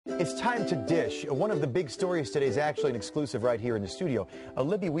It's time to dish. One of the big stories today is actually an exclusive right here in the studio.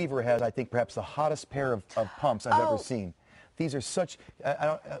 Libby Weaver has, I think, perhaps the hottest pair of pumps I've ever seen. These are such.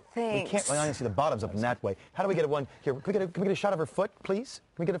 We can't honestly see the bottoms up in that way. How do we get one? Here, can we get a shot of her foot, please?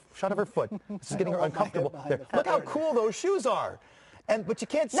 Can we get a shot of her foot? This is getting her uncomfortable. There. Look how cool those shoes are. But you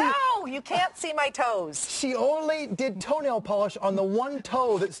can't see. No, you can't see my toes. She only did toenail polish on the one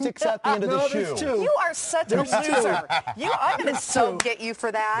toe that sticks out the end of the shoe. You are such a loser. I'm going to so get you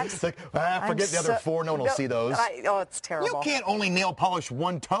for that. It's like, forget the other four. No one will see those. It's terrible. You can't only nail polish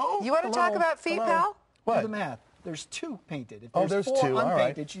one toe. You want to talk about feet, pal? What? Do the math. There's two painted. If there's four two.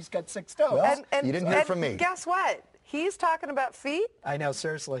 unpainted, she's got 6 toes. Well, you didn't hear from me. Guess what? He's talking about feet. I know,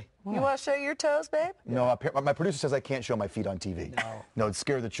 seriously. You want to show your toes, babe? No, my producer says I can't show my feet on TV. No, it'd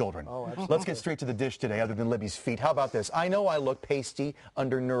scare the children. Oh, absolutely. Let's get straight to the dish today, other than Libby's feet. How about this? I know I look pasty,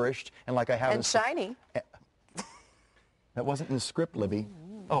 undernourished, and like I haven't... And shiny. That wasn't in the script, Libby.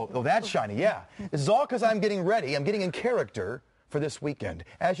 Oh, that's shiny, yeah. This is all because I'm getting ready. I'm getting in character for this weekend.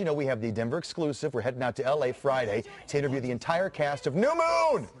 As you know, we have the Denver exclusive. We're heading out to L.A. Friday to interview the entire cast of New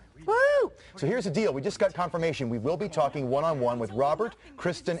Moon. Woo! So here's the deal. We just got confirmation. We will be talking one-on-one with Robert,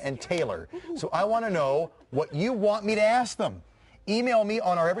 Kristen, and Taylor. So I want to know what you want me to ask them. Email me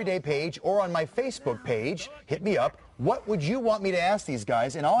on our Everyday page or on my Facebook page. Hit me up. What would you want me to ask these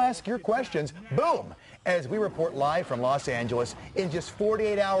guys? And I'll ask your questions, boom, as we report live from Los Angeles in just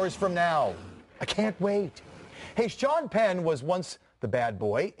 48 hours from now. I can't wait. Hey, Sean Penn was once the bad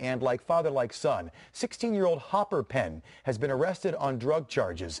boy, and like father, like son. 16-year-old Hopper Penn has been arrested on drug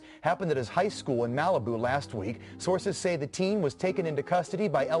charges. Happened at his high school in Malibu last week. Sources say the teen was taken into custody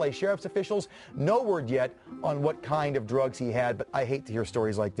by L.A. sheriff's officials. No word yet on what kind of drugs he had, but I hate to hear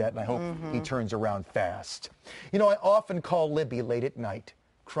stories like that, and I hope he turns around fast. You know, I often call Libby late at night,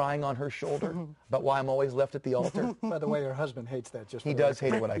 crying on her shoulder about why I'm always left at the altar. By the way, her husband hates that. He does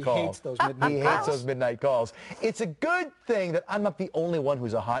hate it when I call. He hates those midnight calls. He hates those midnight calls. It's a good thing that I'm not the only one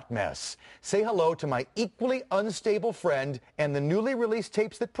who's a hot mess. Say hello to my equally unstable friend and the newly released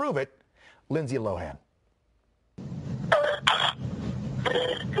tapes that prove it, Lindsay Lohan.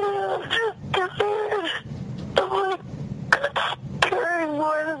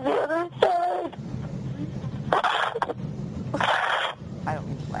 I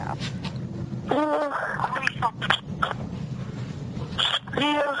don't laugh.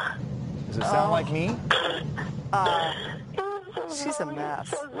 Does it sound like me? She's a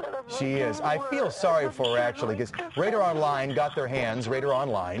mess. She is. I feel sorry for her, actually, because Radar Online got their hands, Radar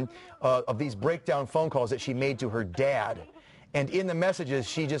Online, of these breakdown phone calls that she made to her dad. And in the messages,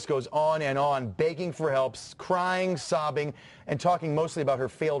 she just goes on and on, begging for help, crying, sobbing, and talking mostly about her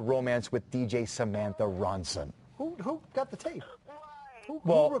failed romance with DJ Samantha Ronson. Who got the tape?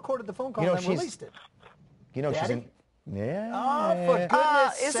 Who recorded the phone call and released it? You know, Daddy? she's in... Yeah. Oh, for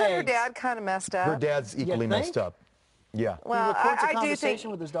goodness sakes. Isn't her dad kind of messed up? Her dad's equally messed up. Yeah. Well, he records a I do conversation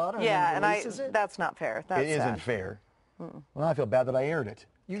think... with his daughter Yeah, and then releases it? That's not fair. That's It isn't fair. Well, I feel bad that I aired it.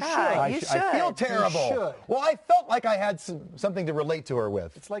 You should. God, you should. I feel terrible. You should. Well, I felt like I had something to relate to her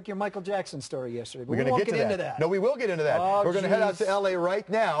with. It's like your Michael Jackson story yesterday. We're going to get into that. No, we will get into that. Oh, we're going to head out to L.A. right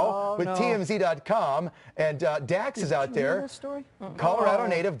now with TMZ.com. And Dax is out there. That story? Colorado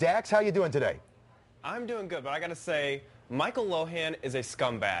native. Dax, how you doing today? I'm doing good, but I got to say, Michael Lohan is a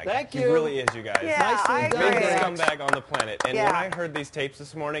scumbag. Thank you. He really is, you guys. Yeah, I agree. Biggest scumbag on the planet. And Yeah. when I heard these tapes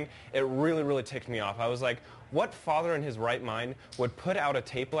this morning, it really, really ticked me off. I was like, what father in his right mind would put out a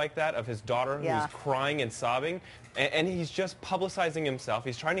tape like that of his daughter who's crying and sobbing? And he's just publicizing himself.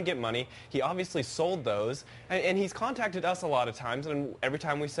 He's trying to get money. He obviously sold those. And he's contacted us a lot of times. And every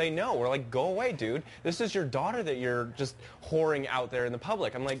time we say no, we're like, go away, dude. This is your daughter that you're just whoring out there in the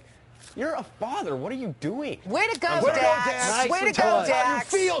public. I'm like, you're a father. What are you doing? Way to go, Way Dax. Way to go, Tell us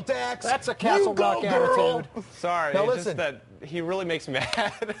Dax. how you feel, Dax. That's a Castle Rock attitude. Sorry, Now it's listen. just that he really makes me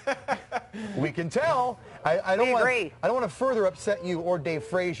mad. We can tell. I don't agree. I don't want to further upset you or Dave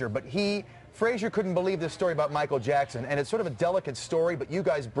Frazier, but Frazier couldn't believe this story about Michael Jackson, and it's sort of a delicate story, but you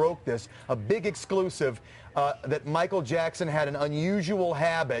guys broke this, a big exclusive, that Michael Jackson had an unusual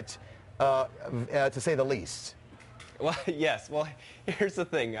habit, to say the least. Well, yes. Well, here's the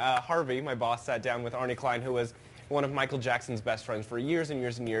thing. Harvey, my boss, sat down with Arnie Klein, who was one of Michael Jackson's best friends for years and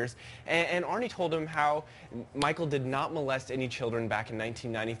years and years. And Arnie told him how Michael did not molest any children back in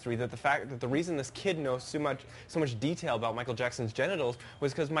 1993, that the reason this kid knows so much detail about Michael Jackson's genitals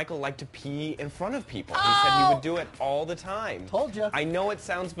was because Michael liked to pee in front of people. He said he would do it all the time. Told you. I know it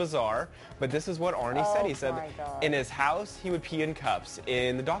sounds bizarre, but this is what Arnie said. He said in his house, he would pee in cups.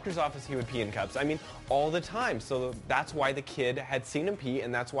 In the doctor's office, he would pee in cups. I mean, all the time. So that's why the kid had seen him pee,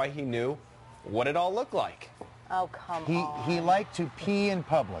 and that's why he knew what it all looked like. Oh, come on. He liked to pee in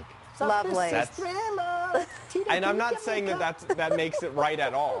public. Lovely. And I'm not saying that makes it right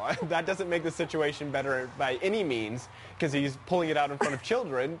at all. That doesn't make the situation better by any means, because he's pulling it out in front of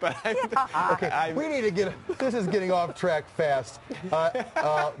children. But we need to get. This is getting off track fast.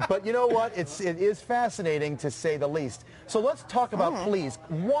 But you know what? It is fascinating to say the least. So let's talk about, please,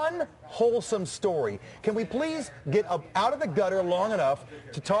 one wholesome story. Can we please get up out of the gutter long enough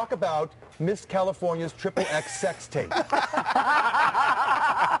to talk about Miss California's XXX sex tape?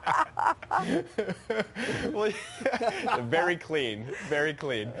 Well, very clean, very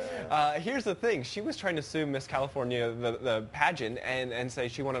clean. Here's the thing. She was trying to sue Miss California, the pageant, and say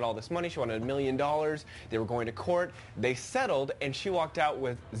she wanted all this money. She wanted $1 million. They were going to court. They settled, and she walked out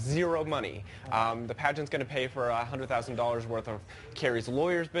with zero money. The pageant's going to pay for $100,000 worth of Carrie's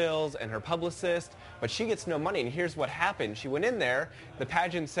lawyer's bills and her publicist, but she gets no money. And here's what happened. She went in there. The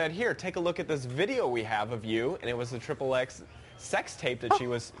pageant said, here, take a look at this video we have of you, and it was the XXX sex tape that she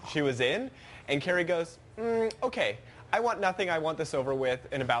was in, and Carrie goes, okay, I want nothing, I want this over with.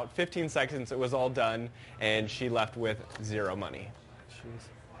 In about 15 seconds it was all done, and she left with zero money. Jeez.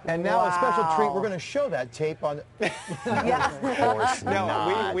 And now a special treat, we're going to show that tape on Yeah. Of course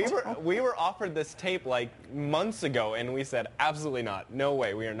not. We were offered this tape like months ago, and we said absolutely not, no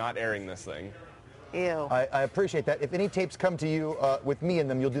way, we are not airing this thing. Ew. I appreciate that. If any tapes come to you with me in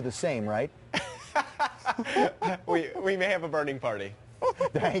them, you'll do the same, right? we may have a burning party.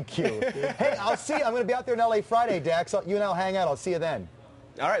 Thank you. Hey, I'll see you. I'm going to be out there in L.A. Friday, Dax. You and I'll hang out. I'll see you then.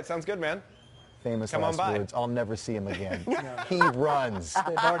 All right, sounds good, man. Famous Come last on by. words. I'll never see him again. He runs.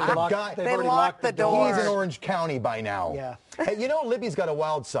 They've already locked the door. He's in Orange County by now. Yeah. Hey, you know, Libby's got a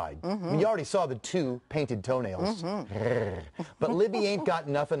wild side. I mean, you already saw the 2 painted toenails. But Libby ain't got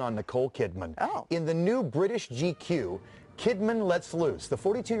nothing on Nicole Kidman. Oh. In the new British GQ, Kidman lets loose. The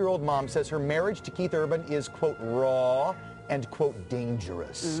 42-year-old mom says her marriage to Keith Urban is, quote, raw and, quote,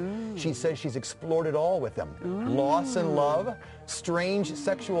 dangerous. She says she's explored it all with him. Loss and love, strange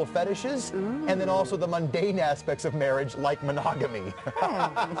sexual fetishes, and then also the mundane aspects of marriage like monogamy.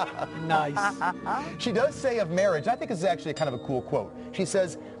 Nice. She does say of marriage, I think this is actually kind of a cool quote. She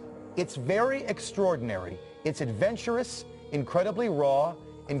says, it's very extraordinary. It's adventurous, incredibly raw,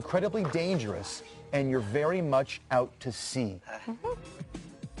 incredibly dangerous, and you're very much out to sea. Do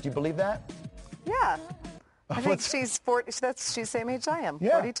you believe that? Yeah. I think she's 40. She's the same age I am.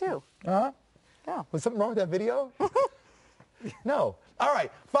 Yeah. 42. Uh-huh. Yeah. Was something wrong with that video? No. All right.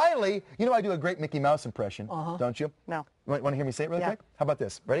 Finally, you know I do a great Mickey Mouse impression, don't you? No. Want to hear me say it really Yeah. quick? How about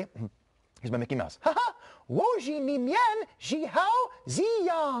this? Ready? Here's my Mickey Mouse. Ha ha! Wo ji mi mian, ji hao zi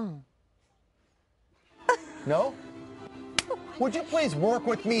yang. No? Would you please work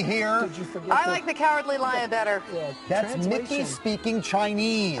with me here? Did you forget I like the Cowardly Lion better. That's Mickey translation. speaking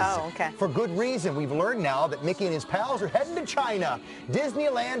Chinese. Oh, okay. For good reason. We've learned now that Mickey and his pals are heading to China.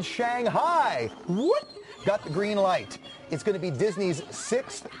 Disneyland Shanghai. What? Got the green light. It's going to be Disney's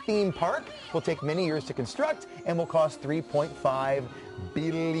 6th theme park. Will take many years to construct and will cost $3.5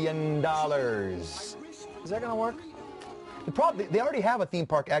 billion. Is that going to work? The problem, they already have a theme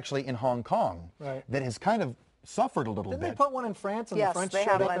park actually in Hong Kong Right. that has kind of suffered a little Didn't bit. they put one in France and Yes, the French they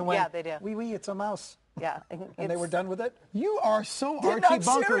showed have up one. and went, Yeah, they do. Oui, oui, it's a mouse. Yeah. And they were done with it? You are so They're Archie not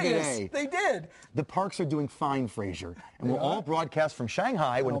Bunker serious. today. They did. The parks are doing fine, Fraser, and we'll all broadcast from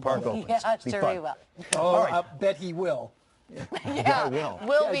Shanghai when the park opens. Yeah, Be sure fun. we will. Oh, All right. I bet he will. Yeah. I will.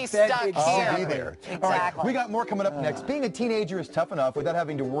 We'll I be bet stuck it's here. I'll be there. Exactly. All right, we got more coming up next. Being a teenager is tough enough without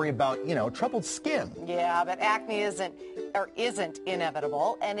having to worry about, you know, troubled skin. Yeah, but acne isn't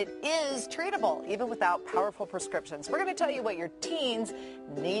inevitable, and it is treatable, even without powerful prescriptions. We're going to tell you what your teens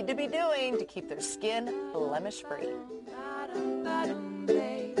need to be doing to keep their skin blemish-free.